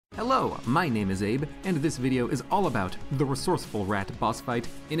Hello, my name is Abe, and this video is all about the Resourceful Rat boss fight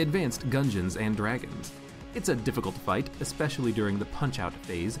in Advanced Gungeons and Dragons. It's a difficult fight, especially during the punch-out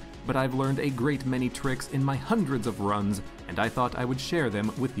phase, but I've learned a great many tricks in my hundreds of runs, and I thought I would share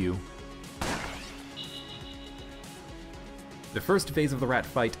them with you. The first phase of the rat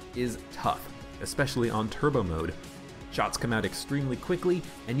fight is tough, especially on turbo mode. Shots come out extremely quickly,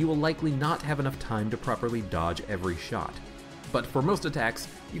 and you will likely not have enough time to properly dodge every shot. But for most attacks,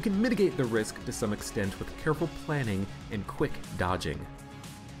 you can mitigate the risk to some extent with careful planning and quick dodging.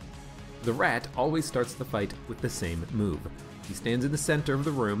 The rat always starts the fight with the same move. He stands in the center of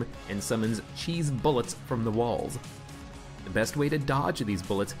the room and summons cheese bullets from the walls. The best way to dodge these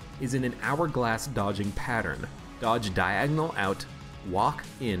bullets is in an hourglass dodging pattern. Dodge diagonal out, walk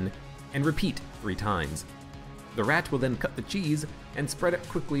in, and repeat 3 times. The rat will then cut the cheese and spread it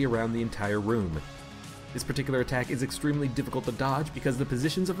quickly around the entire room. This particular attack is extremely difficult to dodge because the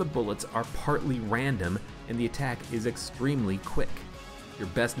positions of the bullets are partly random and the attack is extremely quick. Your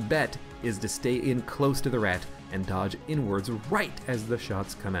best bet is to stay in close to the rat and dodge inwards right as the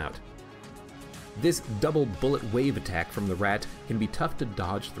shots come out. This double bullet wave attack from the rat can be tough to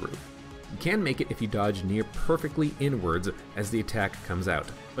dodge through. You can make it if you dodge near perfectly inwards as the attack comes out,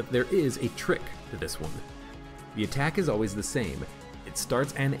 but there is a trick to this one. The attack is always the same. It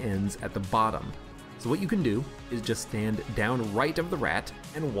starts and ends at the bottom. So what you can do is just stand down right of the rat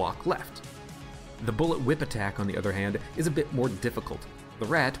and walk left. The bullet whip attack, on the other hand, is a bit more difficult. The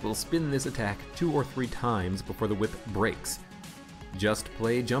rat will spin this attack 2 or 3 times before the whip breaks. Just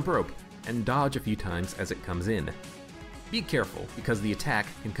play jump rope and dodge a few times as it comes in. Be careful, because the attack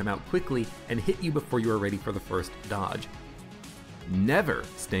can come out quickly and hit you before you are ready for the first dodge. Never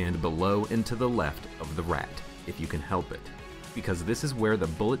stand below and to the left of the rat, if you can help it, because this is where the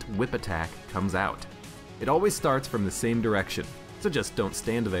bullet whip attack comes out. It always starts from the same direction, so just don't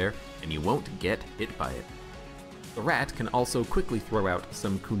stand there and you won't get hit by it. The rat can also quickly throw out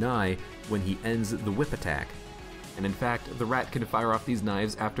some kunai when he ends the whip attack. And in fact, the rat can fire off these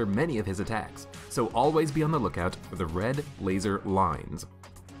knives after many of his attacks, so always be on the lookout for the red laser lines.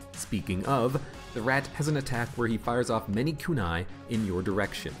 Speaking of, the rat has an attack where he fires off many kunai in your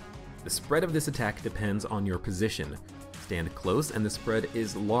direction. The spread of this attack depends on your position. Stand close and the spread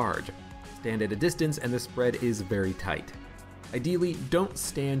is large. Stand at a distance and the spread is very tight. Ideally, don't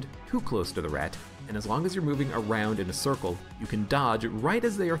stand too close to the rat, and as long as you're moving around in a circle, you can dodge right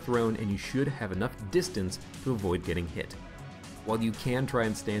as they are thrown and you should have enough distance to avoid getting hit. While you can try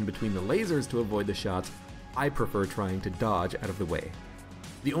and stand between the lasers to avoid the shots, I prefer trying to dodge out of the way.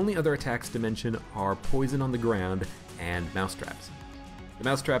 The only other attacks to mention are poison on the ground and mousetraps. The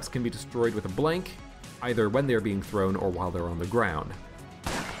mousetraps can be destroyed with a blank, either when they're being thrown or while they're on the ground.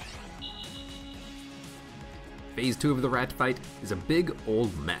 Phase 2 of the rat fight is a big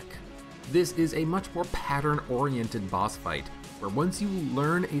old mech. This is a much more pattern-oriented boss fight, where once you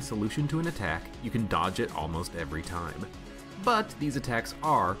learn a solution to an attack, you can dodge it almost every time. But these attacks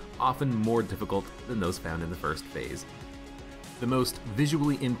are often more difficult than those found in the first phase. The most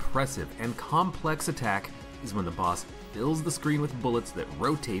visually impressive and complex attack is when the boss fills the screen with bullets that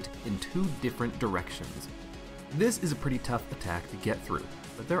rotate in 2 different directions. This is a pretty tough attack to get through,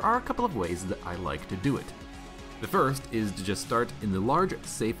 but there are a couple of ways that I like to do it. The first is to just start in the large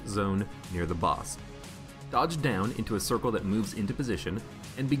safe zone near the boss. Dodge down into a circle that moves into position,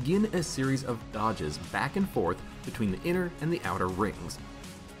 and begin a series of dodges back and forth between the inner and the outer rings.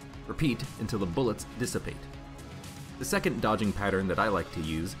 Repeat until the bullets dissipate. The second dodging pattern that I like to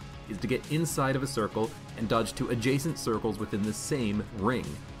use is to get inside of a circle and dodge to adjacent circles within the same ring.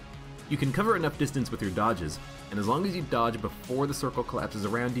 You can cover enough distance with your dodges, and as long as you dodge before the circle collapses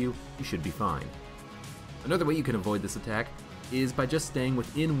around you, you should be fine. Another way you can avoid this attack is by just staying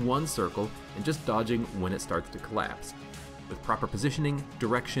within one circle and just dodging when it starts to collapse. With proper positioning,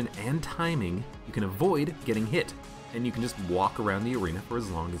 direction, and timing, you can avoid getting hit, and you can just walk around the arena for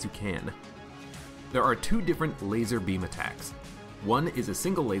as long as you can. There are 2 different laser beam attacks. One is a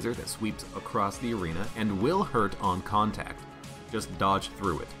single laser that sweeps across the arena and will hurt on contact. Just dodge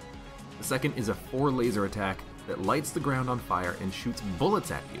through it. The second is a 4 laser attack that lights the ground on fire and shoots bullets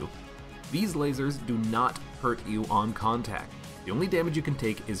at you. These lasers do not hurt you on contact. The only damage you can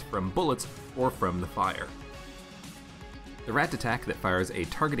take is from bullets or from the fire. The rat attack that fires a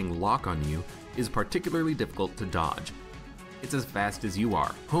targeting lock on you is particularly difficult to dodge. It's as fast as you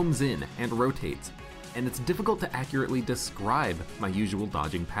are, homes in, and rotates, and it's difficult to accurately describe my usual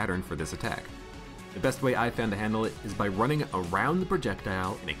dodging pattern for this attack. The best way I found to handle it is by running around the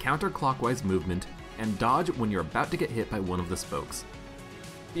projectile in a counterclockwise movement and dodge when you're about to get hit by one of the spokes.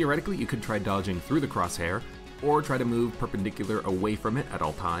 Theoretically, you could try dodging through the crosshair, or try to move perpendicular away from it at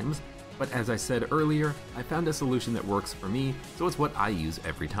all times, but as I said earlier, I found a solution that works for me, so it's what I use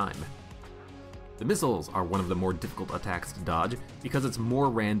every time. The missiles are one of the more difficult attacks to dodge because it's more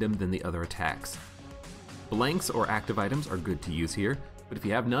random than the other attacks. Blanks or active items are good to use here, but if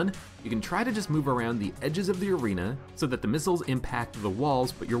you have none, you can try to just move around the edges of the arena so that the missiles impact the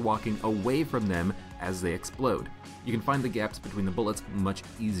walls but you're walking away from them as they explode. You can find the gaps between the bullets much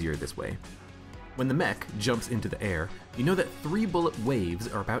easier this way. When the mech jumps into the air, you know that 3 bullet waves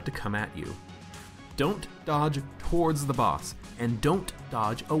are about to come at you. Don't dodge towards the boss, and don't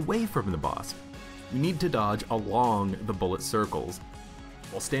dodge away from the boss. You need to dodge along the bullet circles.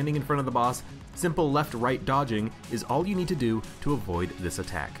 While standing in front of the boss, simple left-right dodging is all you need to do to avoid this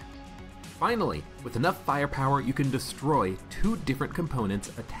attack. Finally, with enough firepower, you can destroy 2 different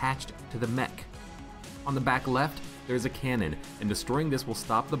components attached to the mech. On the back left, there's a cannon, and destroying this will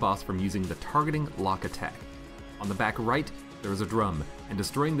stop the boss from using the targeting lock attack. On the back right, there is a drum, and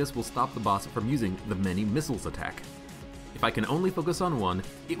destroying this will stop the boss from using the many missiles attack. If I can only focus on one,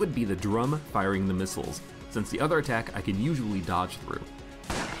 it would be the drum firing the missiles, since the other attack I can usually dodge through.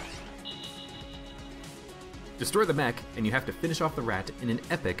 Destroy the mech, and you have to finish off the rat in an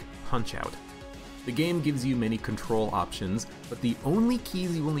epic punch-out. The game gives you many control options, but the only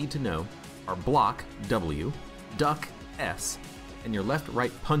keys you will need to know are block, W, duck, S, and your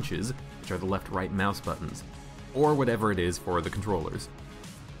left-right punches, which are the left-right mouse buttons, or whatever it is for the controllers.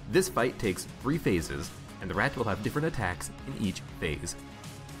 This fight takes 3 phases, and the rat will have different attacks in each phase.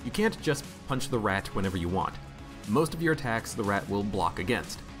 You can't just punch the rat whenever you want. Most of your attacks the rat will block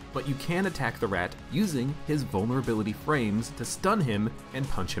against, but you can attack the rat using his vulnerability frames to stun him and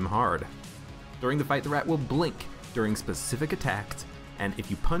punch him hard. During the fight, the rat will blink during specific attacks, and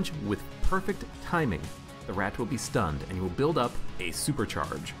if you punch with perfect timing, the rat will be stunned and you will build up a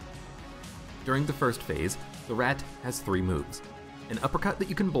supercharge. During the first phase, the rat has 3 moves: an uppercut that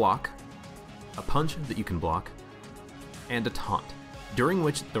you can block, a punch that you can block, and a taunt, during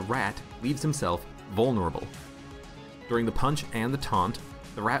which the rat leaves himself vulnerable. During the punch and the taunt,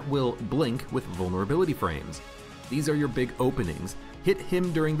 the rat will blink with vulnerability frames. These are your big openings. Hit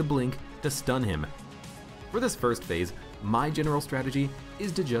him during the blink to stun him. For this first phase, my general strategy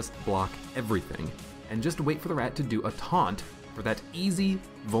is to just block everything, and just wait for the rat to do a taunt for that easy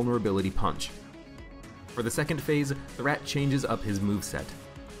vulnerability punch. For the second phase, the rat changes up his moveset.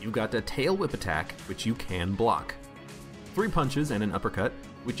 You've got a tail whip attack, which you can block. 3 punches and an uppercut,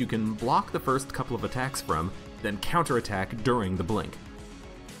 which you can block the first couple of attacks from, then counterattack during the blink.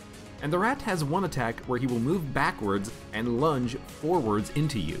 And the rat has one attack where he will move backwards and lunge forwards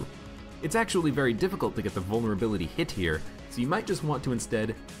into you. It's actually very difficult to get the vulnerability hit here, so you might just want to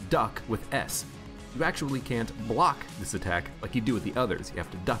instead duck with S. You actually can't block this attack like you do with the others, you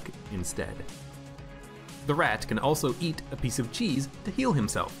have to duck instead. The rat can also eat a piece of cheese to heal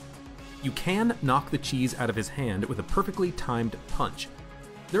himself. You can knock the cheese out of his hand with a perfectly timed punch.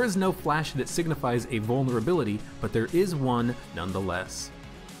 There is no flash that signifies a vulnerability, but there is one nonetheless.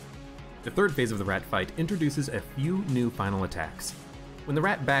 The third phase of the rat fight introduces a few new final attacks. When the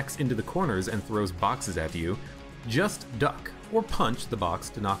rat backs into the corners and throws boxes at you, just duck or punch the box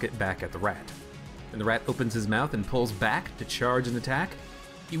to knock it back at the rat. When the rat opens his mouth and pulls back to charge an attack,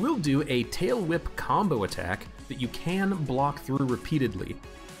 he will do a tail whip combo attack that you can block through repeatedly.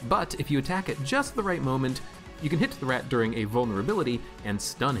 But if you attack at just the right moment, you can hit the rat during a vulnerability and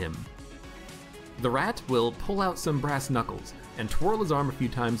stun him. The rat will pull out some brass knuckles and twirl his arm a few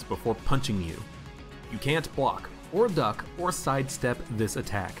times before punching you. You can't block, or duck, or sidestep this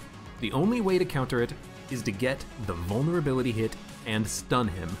attack. The only way to counter it is to get the vulnerability hit and stun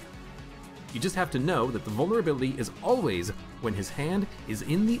him. You just have to know that the vulnerability is always when his hand is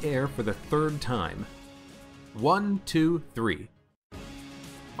in the air for the 3rd time. 1, 2, 3.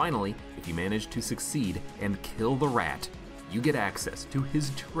 Finally, if you manage to succeed and kill the rat, you get access to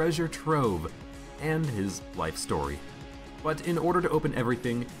his treasure trove and his life story. But in order to open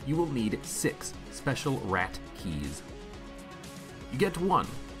everything, you will need 6 special rat keys. You get 1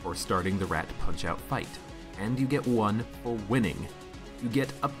 for starting the rat punch-out fight, and you get 1 for winning. You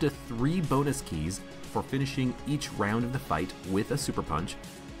get up to 3 bonus keys for finishing each round of the fight with a super punch,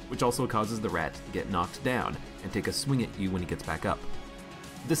 which also causes the rat to get knocked down and take a swing at you when he gets back up.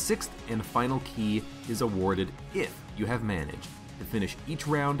 The 6th and final key is awarded if you have managed to finish each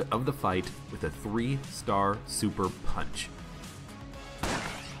round of the fight with a 3-star super punch.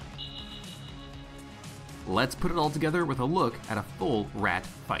 Let's put it all together with a look at a full rat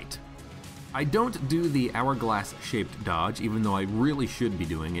fight. I don't do the hourglass-shaped dodge, even though I really should be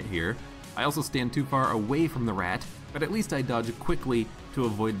doing it here. I also stand too far away from the rat, but at least I dodge quickly to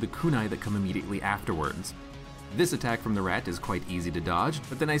avoid the kunai that come immediately afterwards. This attack from the rat is quite easy to dodge,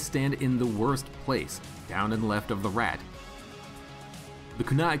 but then I stand in the worst place, down and left of the rat. The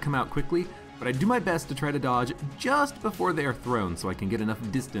kunai come out quickly, but I do my best to try to dodge just before they are thrown so I can get enough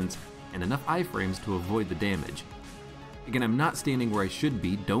distance and enough iframes to avoid the damage. Again, I'm not standing where I should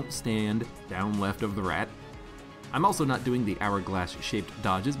be. Don't stand down left of the rat. I'm also not doing the hourglass-shaped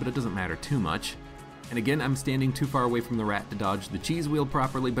dodges, but it doesn't matter too much. And again, I'm standing too far away from the rat to dodge the cheese wheel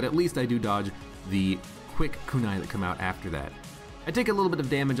properly, but at least I do dodge the quick kunai that come out after that. I take a little bit of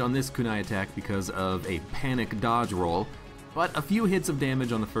damage on this kunai attack because of a panic dodge roll, but a few hits of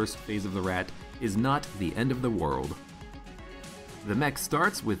damage on the first phase of the rat is not the end of the world. The mech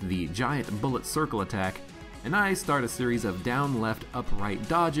starts with the giant bullet circle attack, and I start a series of down, left, up, right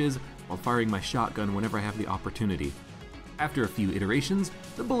dodges while firing my shotgun whenever I have the opportunity. After a few iterations,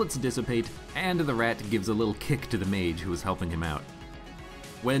 the bullets dissipate, and the rat gives a little kick to the mage who is helping him out.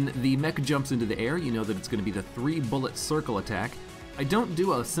 When the mech jumps into the air, you know that it's going to be the 3-bullet circle attack. I don't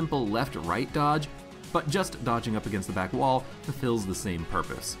do a simple left-right dodge, but just dodging up against the back wall fulfills the same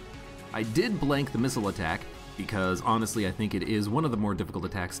purpose. I did blank the missile attack, because honestly I think it is one of the more difficult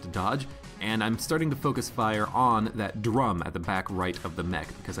attacks to dodge, and I'm starting to focus fire on that drum at the back right of the mech,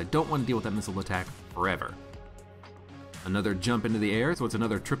 because I don't want to deal with that missile attack forever. Another jump into the air, so it's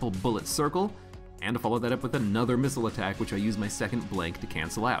another triple bullet circle, and to follow that up with another missile attack, which I use my second blank to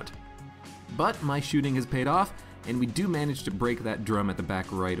cancel out. But my shooting has paid off, and we do manage to break that drum at the back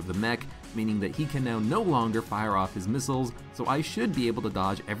right of the mech, meaning that he can now no longer fire off his missiles, so I should be able to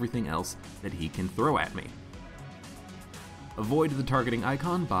dodge everything else that he can throw at me. Avoid the targeting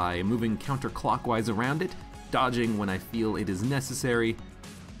icon by moving counterclockwise around it, dodging when I feel it is necessary,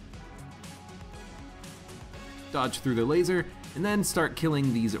 dodge through the laser, and then start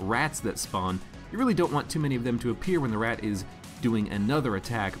killing these rats that spawn. You really don't want too many of them to appear when the rat is doing another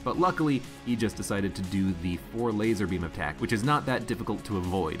attack, but luckily he just decided to do the 4 laser beam attack, which is not that difficult to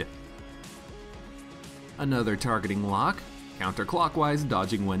avoid. Another targeting lock, counterclockwise,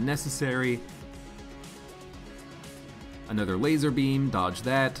 dodging when necessary. Another laser beam, dodge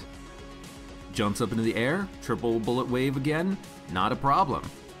that. Jumps up into the air, triple bullet wave again, not a problem.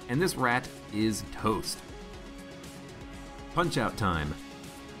 And this rat is toast. Punch out time.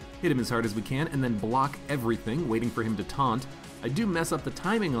 Hit him as hard as we can and then block everything, waiting for him to taunt. I do mess up the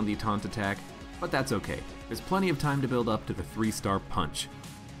timing on the taunt attack, but that's okay. There's plenty of time to build up to the 3-star punch.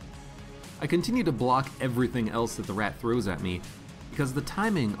 I continue to block everything else that the rat throws at me, because the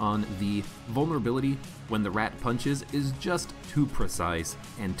timing on the vulnerability when the rat punches is just too precise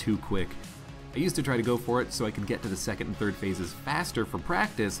and too quick. I used to try to go for it so I could get to the second and third phases faster for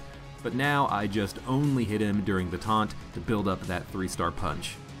practice, but now I just only hit him during the taunt to build up that 3-star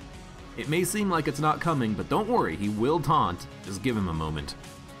punch. It may seem like it's not coming, but don't worry, he will taunt, just give him a moment.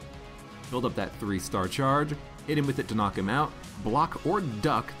 Build up that 3-star charge, hit him with it to knock him out, block or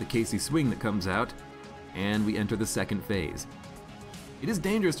duck the Casey swing that comes out, and we enter the second phase. It is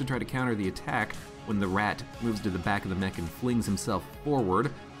dangerous to try to counter the attack when the rat moves to the back of the mech and flings himself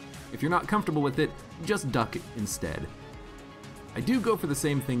forward. If you're not comfortable with it, just duck it instead. I do go for the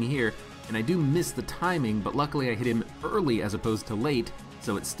same thing here, and I do miss the timing, but luckily I hit him early as opposed to late,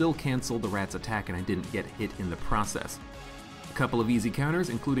 so it still canceled the rat's attack and I didn't get hit in the process. A couple of easy counters,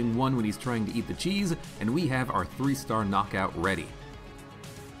 including one when he's trying to eat the cheese, and we have our 3-star knockout ready.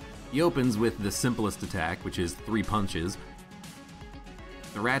 He opens with the simplest attack, which is 3 punches.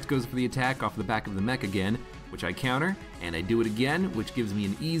 The rat goes for the attack off the back of the mech again, which I counter, and I do it again, which gives me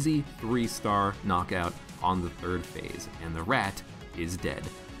an easy 3-star knockout on the 3rd phase, and the rat is dead.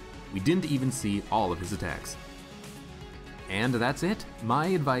 We didn't even see all of his attacks. And that's it, my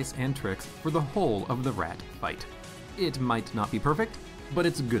advice and tricks for the whole of the rat fight. It might not be perfect, but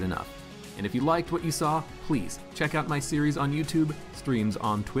it's good enough. And if you liked what you saw, please check out my series on YouTube, streams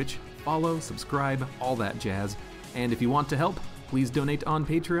on Twitch, follow, subscribe, all that jazz. And if you want to help, please donate on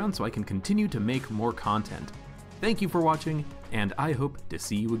Patreon so I can continue to make more content. Thank you for watching, and I hope to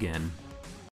see you again.